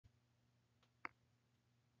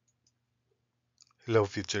Hello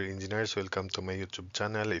future engineers, welcome to my YouTube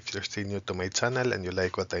channel. If you're still new to my channel and you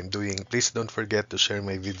like what I'm doing, please don't forget to share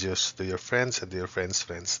my videos to your friends and to your friends'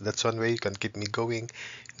 friends. That's one way you can keep me going,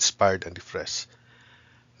 inspired and refreshed.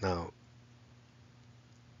 Now,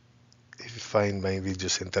 if you find my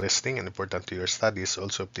videos interesting and important to your studies,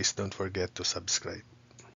 also please don't forget to subscribe.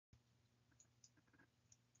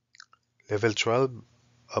 Level 12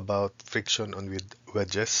 about friction on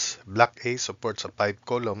wedges. Block A supports a pipe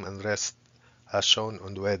column and rests as shown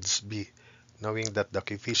on wedge B. Knowing that the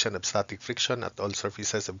coefficient of static friction at all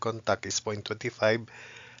surfaces of contact is 0.25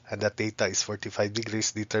 and that theta is 45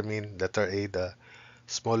 degrees, determine letter A the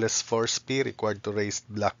smallest force P required to raise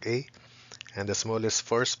block A and the smallest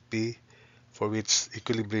force P for which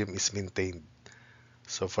equilibrium is maintained.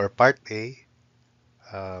 So for part A,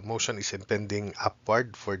 motion is impending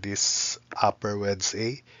upward for this upper wedge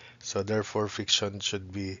A, so therefore friction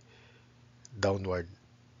should be downward.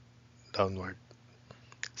 downward.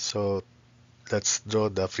 So let's draw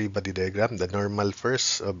the free body diagram, the normal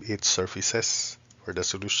first of each surfaces for the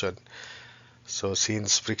solution. So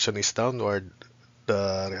since friction is downward,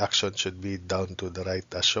 the reaction should be down to the right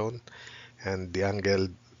as shown, and the angle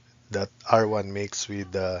that R1 makes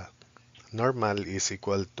with the normal is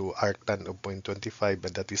equal to arctan of 0.25,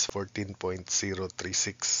 and that is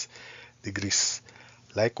 14.036 degrees.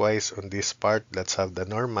 Likewise, on this part, let's have the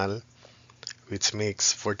normal, which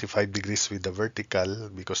makes 45 degrees with the vertical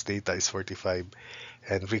because theta is 45,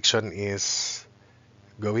 and friction is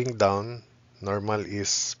going down. Normal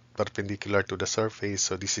is perpendicular to the surface,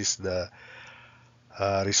 so this is the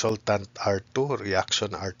resultant R2,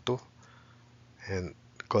 reaction R2, and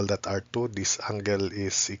call that R2. This angle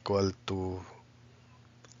is equal to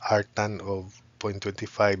arctan of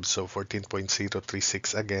 0.25, so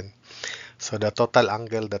 14.036 again. So the total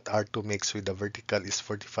angle that R2 makes with the vertical is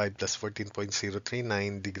 45 plus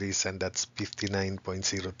 14.039 degrees, and that's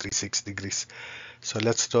 59.036 degrees. So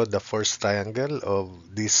let's draw the force triangle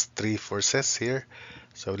of these three forces here.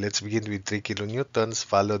 So let's begin with 3 kilonewtons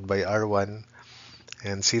followed by R1.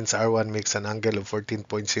 And since R1 makes an angle of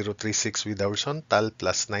 14.036 with the horizontal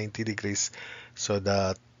plus 90 degrees, so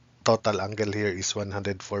the total angle here is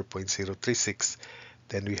 104.036.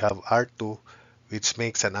 Then we have R2, which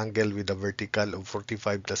makes an angle with a vertical of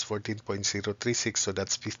 45 plus 14.036, so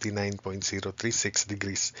that's 59.036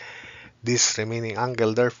 degrees. This remaining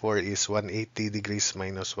angle therefore is 180 degrees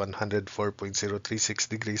minus 104.036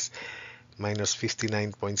 degrees minus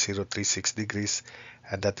 59.036 degrees,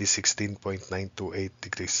 and that is 16.928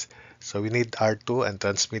 degrees. So we need R2 and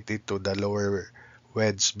transmit it to the lower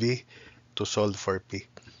wedge B to solve for P.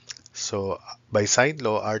 So by sine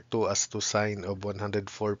law, R2 as to sine of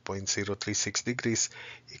 104.036 degrees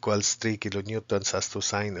equals 3 kilonewtons as to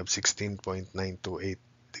sine of 16.928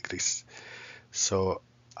 degrees. So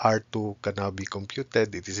R2 can now be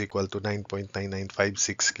computed. It is equal to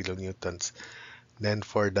 9.9956 kilonewtons. Then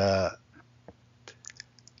for the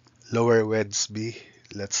lower wedge B,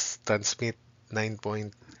 let's transmit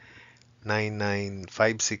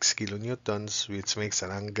 9.9956 kilonewtons, which makes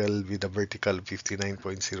an angle with a vertical of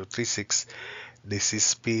 59.036. This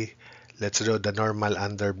is P. Let's draw the normal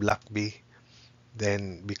under block B.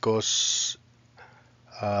 Then because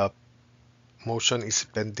uh, motion is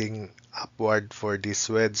bending upward for this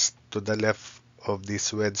wedge to the left of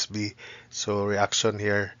this wedge B, so reaction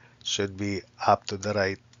here should be up to the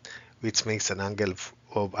right, which makes an angle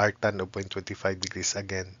of arctan of 0.25 degrees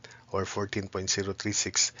again, or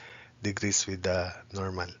 14.036 degrees with the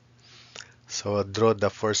normal. So draw the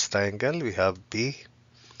first triangle. We have P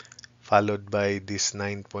followed by this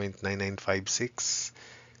 9.9956,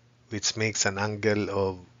 which makes an angle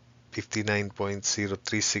of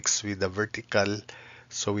 59.036 with the vertical.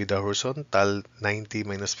 So with the horizontal, 90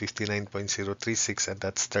 minus 59.036, and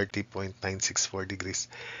that's 30.964 degrees.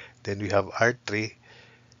 Then we have R3.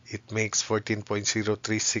 It makes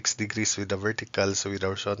 14.036 degrees with the vertical. So with the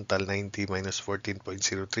horizontal, 90 minus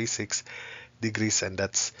 14.036 degrees, and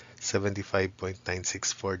that's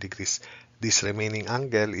 75.964 degrees. This remaining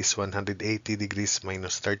angle is 180 degrees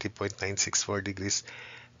minus 30.964 degrees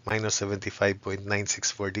minus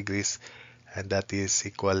 75.964 degrees, and that is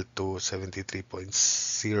equal to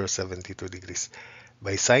 73.072 degrees.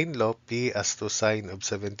 By sine law, P as to sine of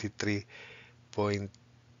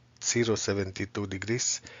 73.072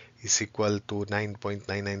 degrees is equal to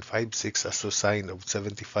 9.9956 as to sine of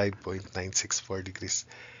 75.964 degrees.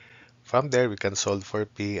 From there, we can solve for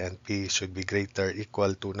P, and P should be greater or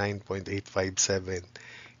equal to 9.857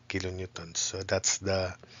 kilonewtons. So that's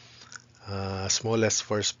the smallest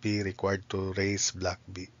force P required to raise block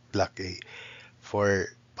A. For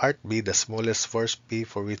part B, the smallest force P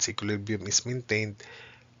for which equilibrium is maintained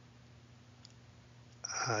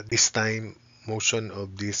This time, motion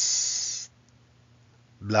of this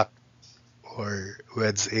block or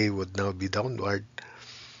wedge A would now be downward,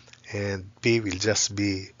 and P will just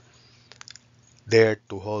be there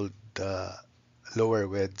to hold the lower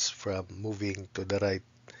wedge from moving to the right.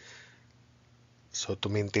 So to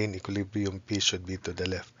maintain equilibrium, P should be to the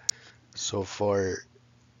left. So for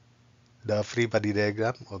the free body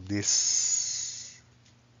diagram of this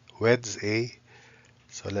wedge A,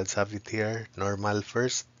 so let's have it here. Normal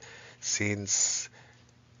first, since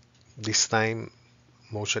this time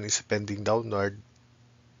motion is bending downward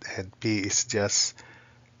and P is just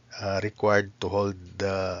required to hold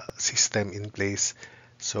the system in place.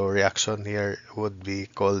 So reaction here would be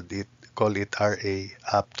call it RA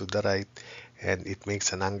up to the right, and it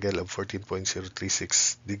makes an angle of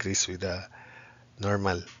 14.036 degrees with a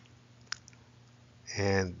normal.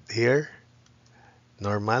 And here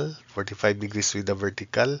normal 45 degrees with a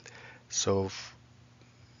vertical. So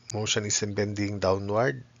motion is bending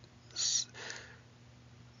downward,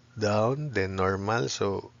 down, then normal.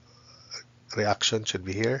 So reaction should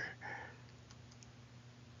be here,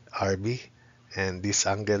 RB, and this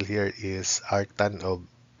angle here is arctan of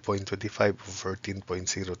 0.25 of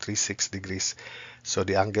 14.036 degrees. So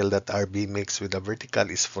the angle that RB makes with the vertical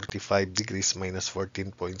is 45 degrees minus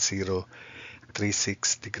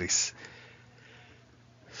 14.036 degrees.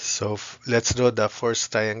 So let's draw the force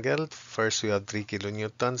triangle. First we have 3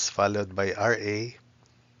 kilonewtons followed by RA,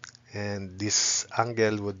 and this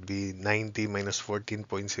angle would be 90 minus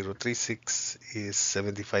 14.036 is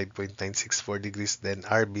 75.964 degrees, then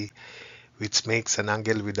RB, which makes an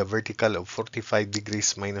angle with a vertical of 45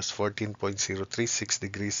 degrees minus 14.036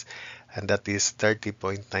 degrees, and that is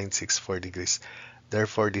 30.964 degrees.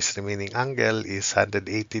 Therefore, this remaining angle is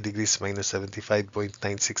 180 degrees minus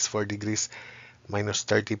 75.964 degrees minus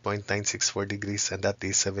 30.964 degrees, and that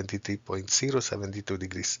is 73.072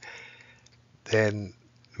 degrees. Then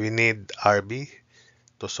we need RB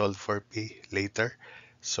to solve for P later.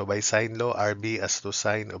 So by sine law, RB as to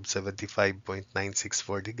sine of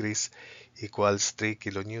 75.964 degrees equals 3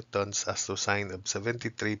 kilonewtons as to sine of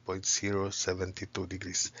 73.072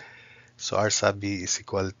 degrees. So R sub B is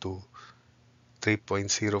equal to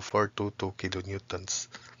 3.0422 kilonewtons.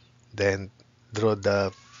 Then draw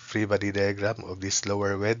the free body diagram of this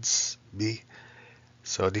lower wedge B.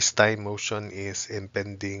 So this time motion is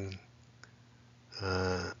impending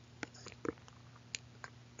to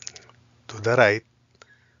the right.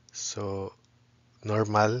 So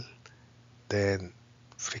normal, then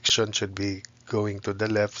friction should be going to the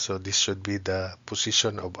left, so this should be the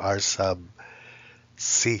position of R sub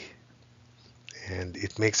C, and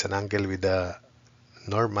it makes an angle with a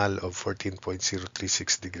normal of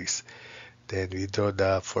 14.036 degrees. Then we draw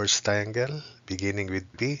the force triangle beginning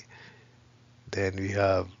with P, then we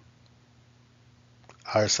have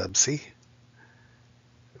R sub C,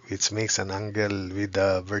 which makes an angle with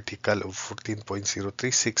a vertical of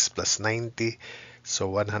 14.036 plus 90,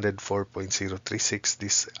 so 104.036,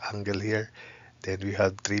 this angle here. Then we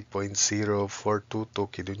have 3.0422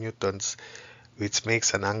 kilonewtons, which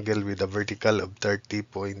makes an angle with a vertical of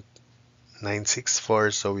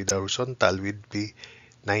 30.964, so with a horizontal would be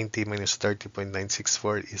 90 minus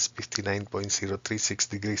 30.964 is 59.036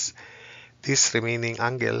 degrees. This remaining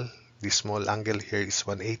angle, this small angle here, is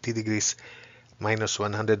 180 degrees minus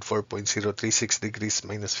 104.036 degrees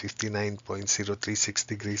minus 59.036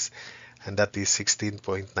 degrees, and that is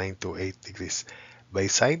 16.928 degrees. By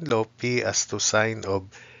sine law, P as to sine of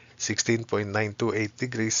 16.928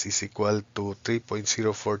 degrees is equal to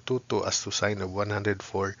 3.0422 as to sine of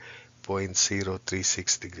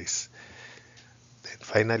 104.036 degrees. Then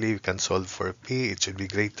finally, we can solve for P. It should be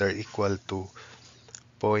greater or equal to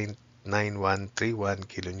 0.9131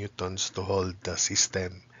 kilonewtons to hold the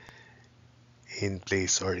system in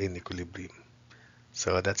place or in equilibrium.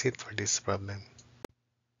 So that's it for this problem.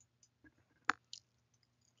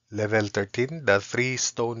 Level 13, the three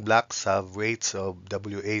stone blocks have weights of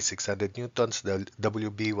WA 600 newtons,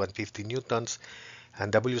 WB 150 newtons,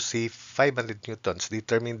 and WC 500 newtons.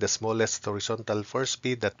 Determine the smallest horizontal force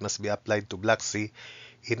P that must be applied to block C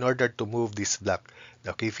in order to move this block.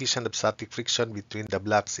 The coefficient of static friction between the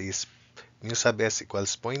blocks is mu sub S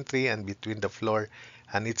equals 0.3, and between the floor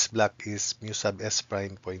and its block is mu sub S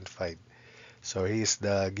prime 0.5. So here's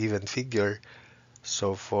the given figure.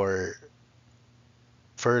 So for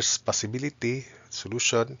first possibility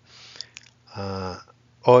solution,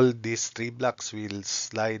 all these three blocks will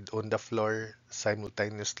slide on the floor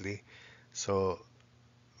simultaneously. So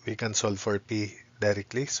we can solve for P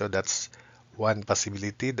directly. So that's one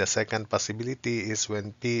possibility. The second possibility is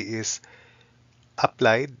when P is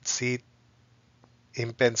applied, C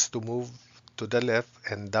impends to move to the left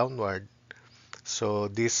and downward. So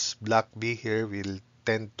this block B here will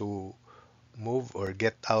tend to move or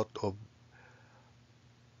get out of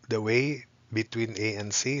the way between A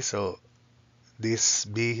and C. So this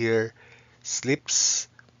B here slips.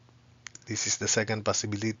 This is the second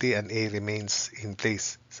possibility, and A remains in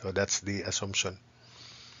place. So that's the assumption.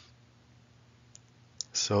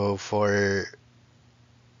 So for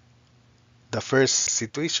the first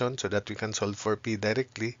situation, so that we can solve for P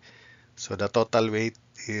directly, so the total weight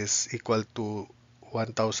is equal to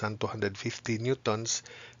 1,250 newtons.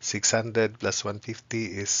 600 plus 150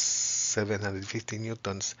 is 750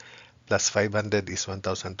 newtons, plus 500 is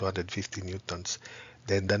 1,250 newtons.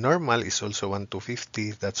 Then the normal is also 1 to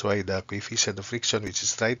 50. That's why the coefficient of friction, which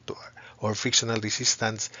is right to, or frictional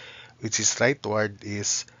resistance, which is rightward,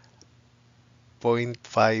 is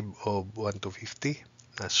 0.5 of 1 to 50,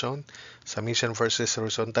 as shown. Summation forces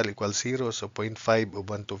horizontal equals 0, so 0.5 of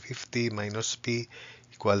 1 to 50 minus P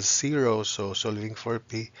equals 0. So solving for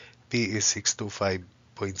P is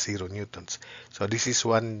 625.0 newtons. So this is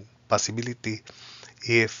one possibility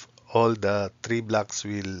if all the three blocks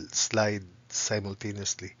will slide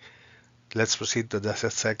simultaneously. Let's proceed to the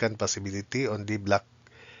second possibility. Only block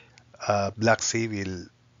C will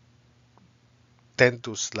tend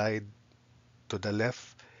to slide to the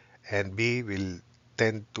left, and B will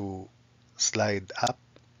tend to slide up,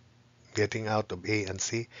 getting out of A and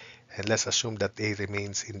C. And let's assume that A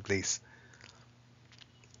remains in place.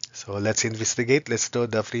 So let's investigate. Let's draw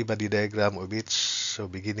the free body diagram of each. So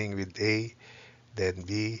beginning with A, then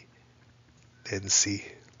B, then C.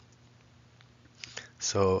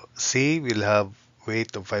 So C will have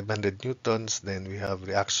weight of 500 newtons. Then we have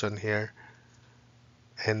reaction here,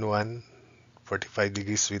 N1, 45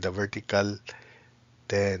 degrees with a vertical.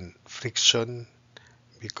 Then friction,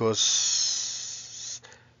 because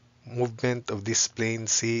movement of this plane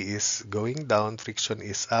C is going down, friction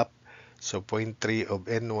is up. So 0.3 of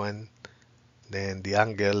N1. Then the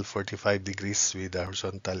angle 45 degrees with a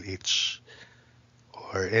horizontal H,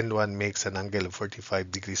 or N1 makes an angle of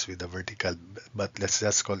 45 degrees with a vertical, but let's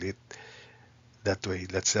just call it that way.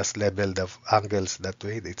 Let's just label the angles that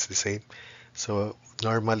way. It's the same. So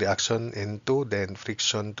normal reaction N2, then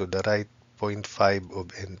friction to the right 0.5 of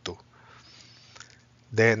N2.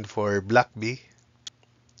 Then for block B,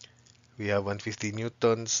 we have 150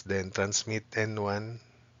 newtons, then transmit N1,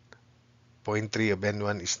 0.3 of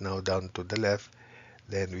N1 is now down to the left.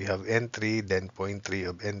 Then we have N3, then 0.3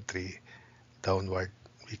 of N3 downward,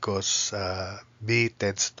 because B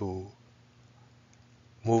tends to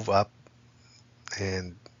move up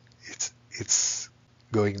and it's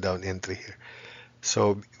going down N3 here.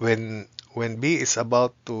 So when B is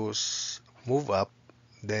about to move up,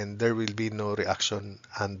 then there will be no reaction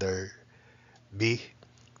under B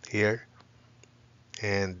here.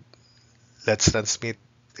 And let's transmit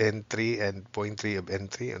N3 and 0.3 of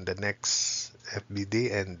N3 on the next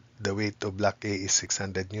FBD, and the weight of block A is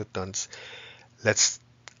 600 newtons. Let's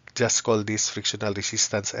just call this frictional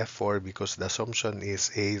resistance F4, because the assumption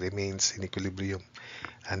is A remains in equilibrium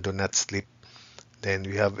and do not slip. Then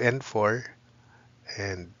we have N4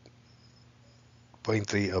 and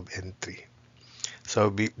 0.3 of N3. So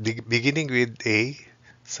beginning with A,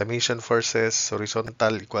 summation forces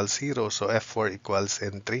horizontal equals 0, so F4 equals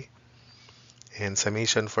N3. And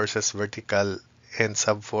summation forces vertical, N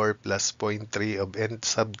sub 4 plus 0.3 of N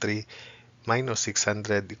sub 3 minus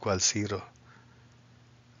 600 equals 0.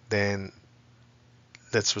 Then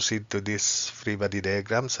let's proceed to this free body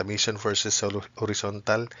diagram. Summation forces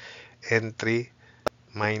horizontal, N3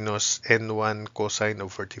 minus N1 cosine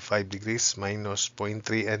of 45 degrees minus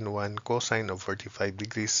 0.3 N1 cosine of 45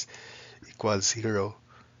 degrees equals 0.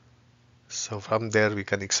 So from there, we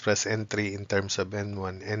can express N3 in terms of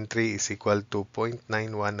N1. N3 is equal to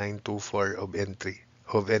 0.91924 of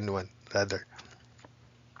N1 rather.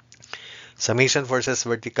 Summation forces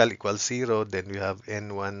vertical equals 0. Then we have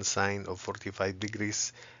N1 sine of 45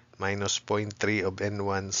 degrees minus 0.3 of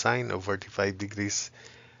N1 sine of 45 degrees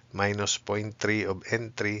minus 0.3 of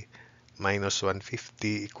N3 minus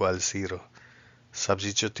 150 equals 0.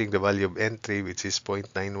 Substituting the value of N3, which is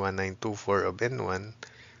 0.91924 of N1,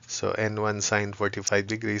 so N1 sine 45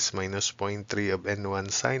 degrees minus 0.3 of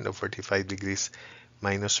N1 sine of 45 degrees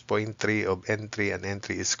minus 0.3 of N3, and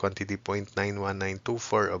N3 is quantity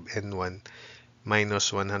 0.91924 of N1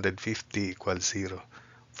 minus 150 equals 0.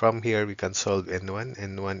 From here, we can solve N1.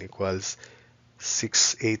 N1 equals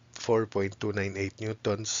 684.298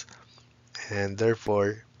 newtons, and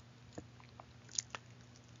therefore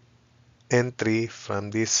N3 from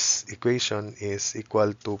this equation is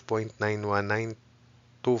equal to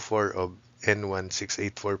 0.91924 of N1,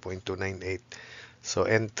 684.298. So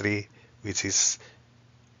N3 which is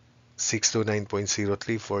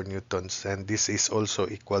 629.034 newtons, and this is also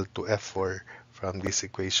equal to F4 from this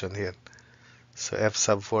equation here. So F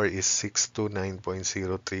sub 4 is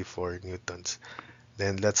 629.034 newtons.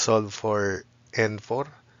 Then let's solve for N4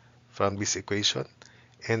 from this equation.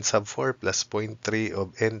 N sub 4 plus 0.3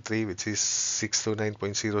 of N3, which is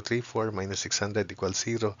 629.034 minus 600 equals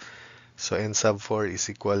 0. So N sub 4 is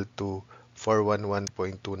equal to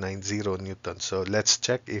 411.290 newtons. So let's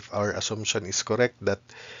check if our assumption is correct that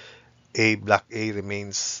block A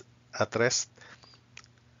remains at rest.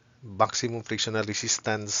 Maximum frictional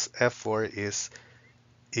resistance F4 is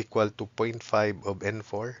equal to 0.5 of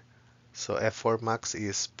N4. So F4 max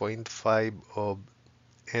is 0.5 of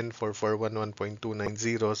N for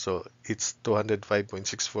 411.290, so it's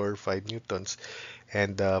 205.645 newtons.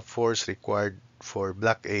 And the force required for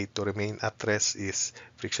block A to remain at rest is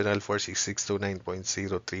frictional force is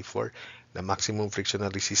 629.034. The maximum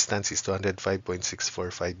frictional resistance is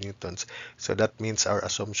 205.645 newtons. So that means our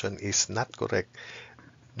assumption is not correct.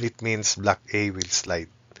 It means block A will slide.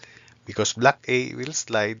 Because block A will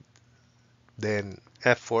slide, then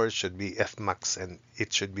F4 should be F max and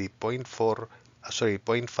it should be 0.5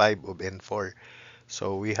 of N4.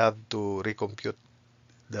 So we have to recompute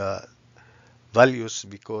the values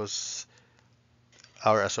because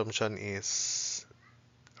our assumption is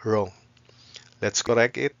wrong. Let's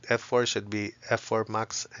correct it. F4 should be F4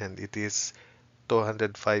 max and it is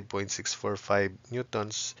 205.645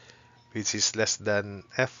 newtons, which is less than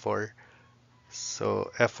F4. So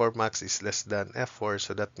F4 max is less than F4,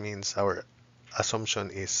 so that means our assumption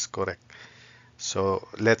is correct. So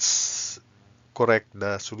let's correct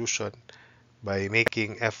the solution by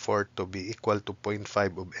making F4 to be equal to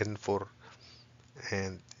 0.5 of N4,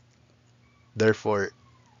 and therefore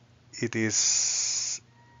it is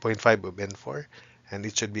 0.5 of N4 and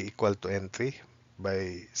it should be equal to N3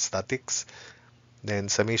 by statics. Then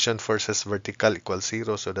summation forces vertical equals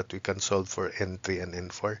 0 so that we can solve for N3 and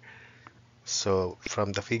N4. So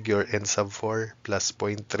from the figure, N sub 4 plus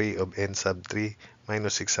 0.3 of N sub 3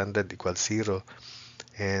 minus 600 equals 0.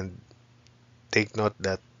 And take note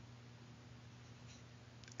that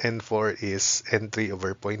N4 is N3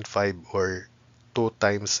 over 0.5 or 2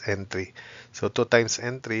 times N3. So 2 times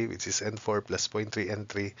N3, which is N4 plus 0.3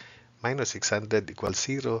 N3 minus 600 equals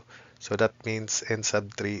 0. So that means N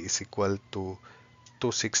sub 3 is equal to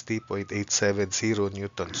 260.870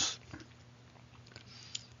 newtons.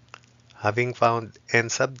 Having found N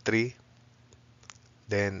sub 3,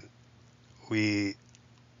 then we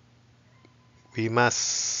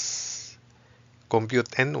must compute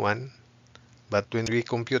N1. But when we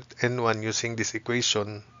compute N1 using this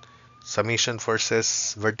equation, summation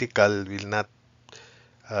forces vertical will not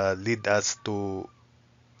lead us to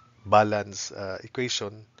balance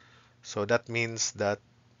equation. So that means that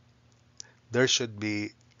there should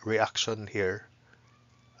be reaction here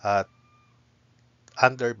at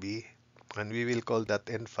under B, and we will call that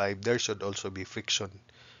N5. There should also be friction,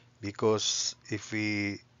 because if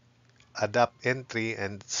we adapt N3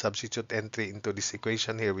 and substitute N3 into this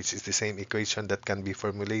equation here, which is the same equation that can be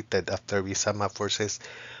formulated after we sum up forces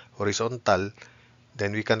horizontal,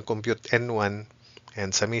 then we can compute N1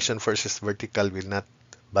 and summation forces vertical will not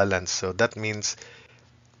balance. So that means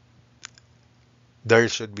there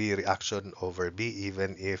should be reaction over B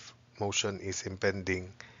even if motion is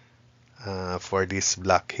impending for this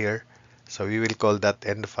block here. So we will call that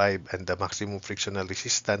N5 and the maximum frictional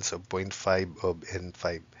resistance of 0.5 of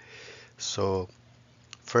N5. So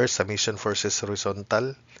first, summation forces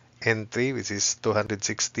horizontal, N3, which is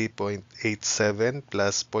 260.87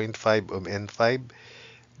 plus 0.5 of N5,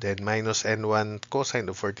 then minus N1 cosine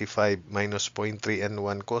of 45 minus 0.3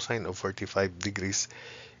 N1 cosine of 45 degrees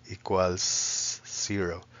equals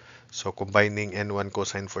 0. So combining N1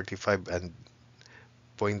 cosine 45 and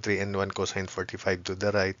 0.3 N1 cosine 45 to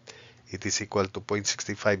the right, it is equal to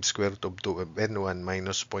 0.65 square root of 2 of N1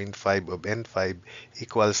 minus 0.5 of N5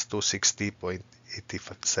 equals to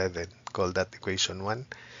 60.87. Call that equation 1.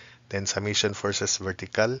 Then summation forces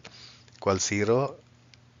vertical equals 0.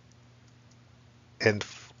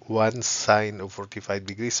 N1 sine of 45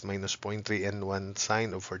 degrees minus 0.3 N1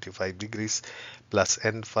 sine of 45 degrees plus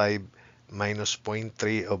N5 minus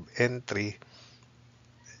 0.3 of N3,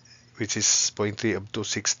 which is 0.3 of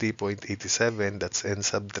 260.87, that's N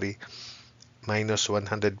sub 3, minus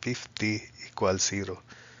 150 equals 0.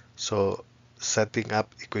 So setting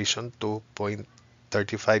up equation 2,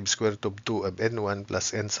 0.35 square root of 2 of N1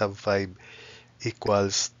 plus N sub 5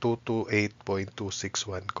 equals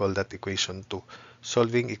 228.261. Call that equation 2.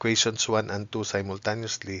 Solving equations 1 and 2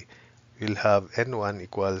 simultaneously, we'll have N1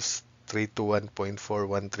 equals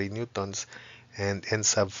 321.413 newtons and n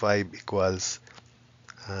sub 5 equals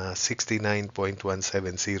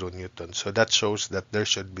 69.170 newtons. So that shows that there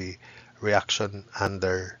should be reaction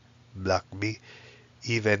under block B,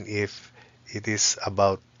 even if it is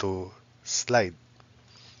about to slide,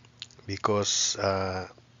 because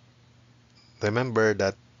remember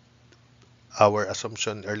that our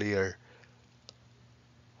assumption earlier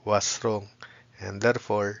was wrong, and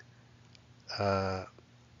therefore uh,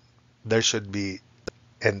 there should be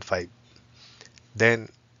n5. Then,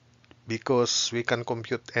 because we can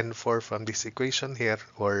compute n4 from this equation here,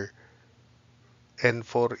 or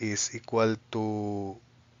n4 is equal to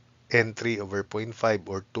n3 over 0.5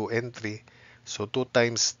 or 2n3, so 2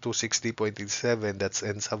 times 260.87, that's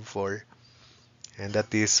n sub 4, and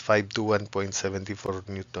that is 521.74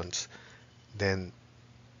 newtons. Then,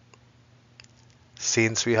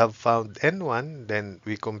 since we have found n1, then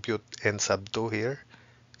we compute n sub 2 here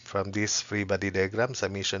from this free body diagram,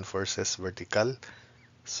 summation forces vertical.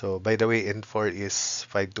 So, by the way, n4 is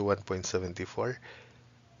 521.74.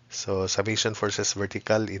 So, summation forces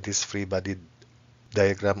vertical in this free body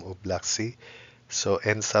diagram of block C. So,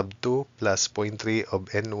 n sub 2 plus 0.3 of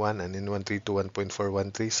n1 and n1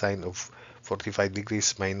 321.413 sine of 45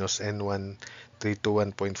 degrees minus n1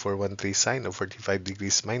 321.413 sine of 45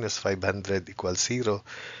 degrees minus 500 equals 0.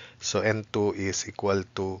 So, n2 is equal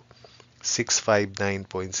to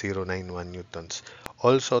 659.091 newtons.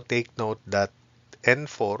 Also, take note that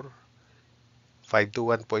n4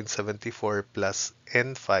 521.74 plus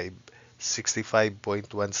n5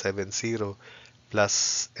 65.170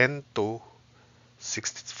 plus n2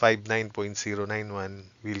 659.091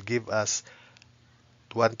 will give us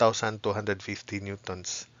 1,250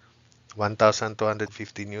 newtons.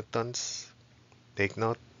 1,250 newtons, take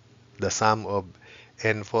note, the sum of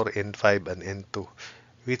n4, n5, and n2,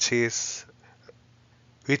 which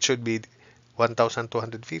should be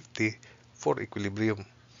 1,250 for equilibrium.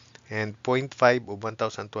 And 0.5 of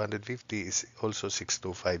 1,250 is also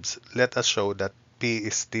 625. Let us show that P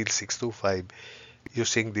is still 625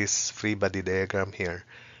 using this free body diagram here.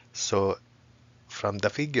 So from the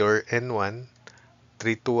figure, N1,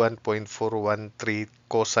 321.413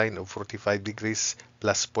 cosine of 45 degrees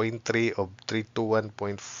plus 0.3 of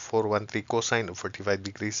 321.413 cosine of 45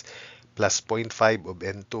 degrees plus 0.5 of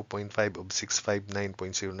N2, 0.5 of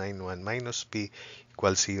 659.091 minus P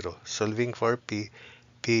equals 0. Solving for P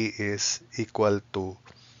is equal to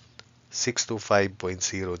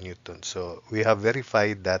 625.0 newtons. So we have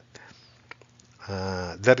verified that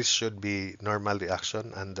there should be normal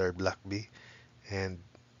reaction under block B, and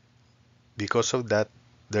because of that,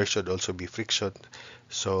 there should also be friction.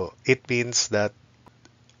 So it means that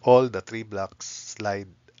all the three blocks slide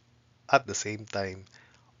at the same time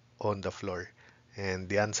on the floor, and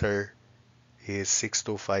the answer is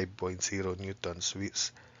 625.0 newtons.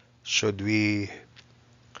 Should we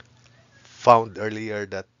found earlier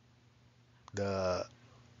that the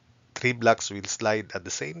three blocks will slide at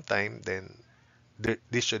the same time, then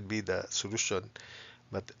this should be the solution.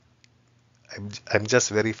 But I'm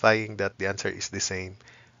just verifying that the answer is the same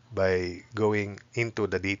by going into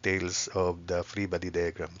the details of the free body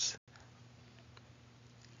diagrams.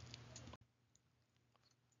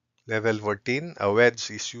 Level 14, a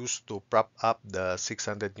wedge is used to prop up the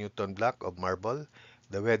 600 Newton block of marble.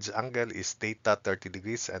 The wedge angle is theta 30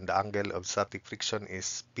 degrees and the angle of static friction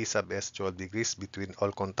is P sub S 12 degrees between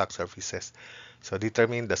all contact surfaces. So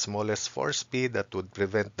determine the smallest force P that would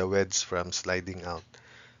prevent the wedge from sliding out.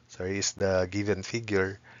 So here is the given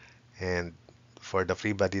figure, and for the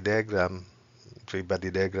free body diagram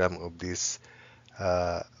of this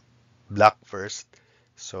uh, block first.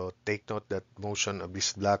 So take note that motion of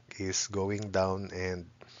this block is going down and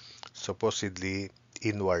supposedly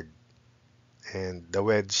inward, and the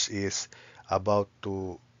wedge is about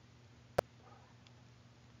to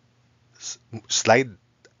slide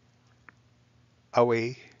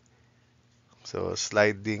away, so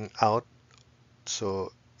sliding out,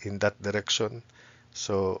 so in that direction.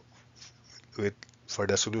 So with for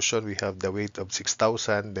the solution, we have the weight of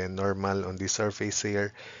 6,000, then normal on the surface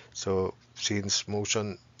here. So since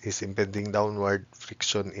motion is impending downward,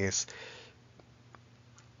 reaction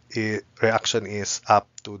is up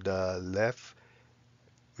to the left,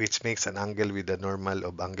 which makes an angle with the normal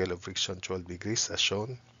of angle of friction 12 degrees as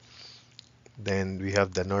shown. Then we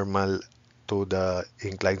have the normal to the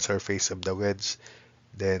inclined surface of the wedge.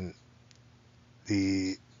 Then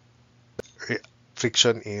the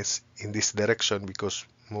friction is in this direction because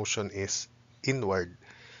motion is inward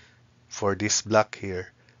for this block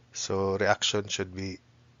here. So reaction should be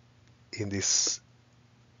in this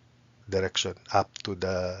direction, up to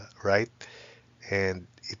the right, and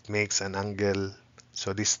it makes an angle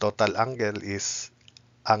So this total angle is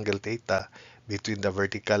angle theta between the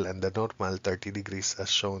vertical and the normal 30 degrees as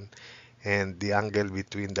shown, and the angle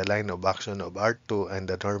between the line of action of R2 and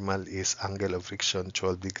the normal is angle of friction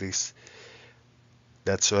 12 degrees.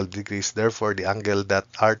 That's 12 degrees. Therefore, the angle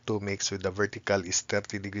that R2 makes with the vertical is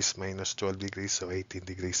 30 degrees minus 12 degrees, so 18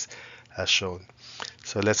 degrees as shown.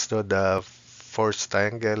 So let's draw the force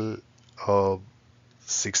triangle of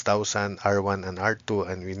 6000, R1, and R2,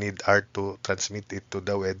 and we need R2 transmit it to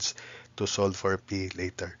the wedge to solve for P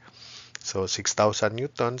later. So 6000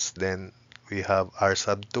 newtons, then we have R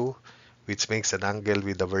sub 2, which makes an angle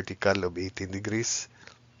with the vertical of 18 degrees,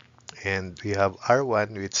 and we have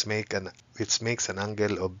R1 which makes an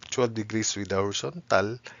angle of 12 degrees with the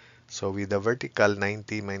horizontal. So with the vertical,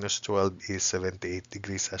 90 minus 12 is 78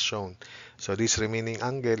 degrees as shown. So this remaining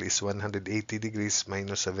angle is 180 degrees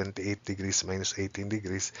minus 78 degrees minus 18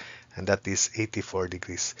 degrees, and that is 84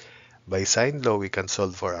 degrees. By sine law, we can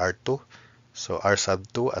solve for R2. So R sub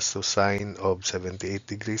 2 as to sine of 78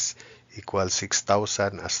 degrees equals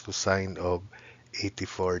 6000 as to sine of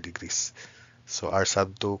 84 degrees. So R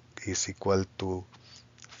sub 2 is equal to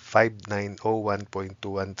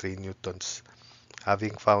 5901.213 newtons.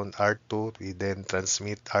 Having found R2, we then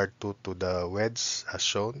transmit R2 to the wedge as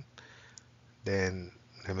shown. Then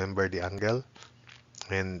remember the angle.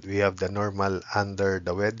 And we have the normal under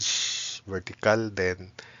the wedge, vertical.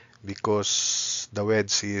 Then because the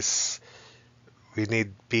wedge is, we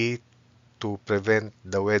need P to prevent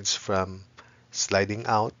the wedge from sliding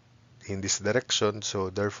out in this direction,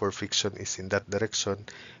 so therefore friction is in that direction.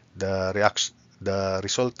 The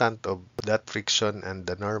resultant of that friction and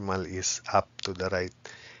the normal is up to the right,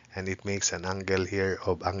 and it makes an angle here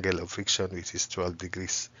of angle of friction, which is 12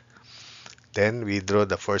 degrees. Then we draw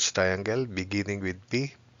the first triangle beginning with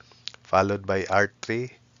P followed by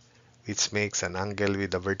R3, which makes an angle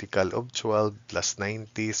with a vertical of 12 plus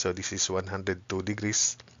 90, so this is 102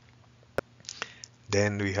 degrees.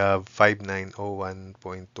 Then we have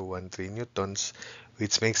 5901.213 newtons,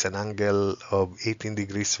 which makes an angle of 18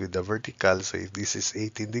 degrees with the vertical. So if this is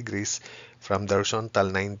 18 degrees, from the horizontal,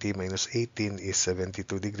 90 minus 18 is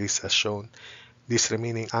 72 degrees as shown. This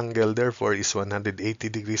remaining angle therefore is 180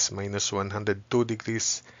 degrees minus 102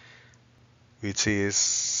 degrees, which is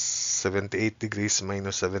 78 degrees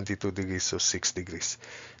minus 72 degrees, so 6 degrees.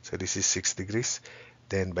 So this is 6 degrees.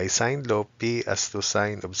 Then by sine law, P as to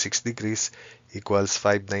sine of 6 degrees equals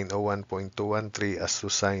 5901.213 as to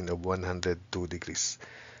sine of 102 degrees.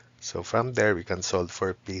 So from there, we can solve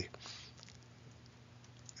for P.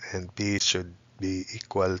 And P should be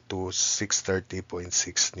equal to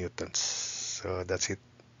 630.6 newtons. So that's it.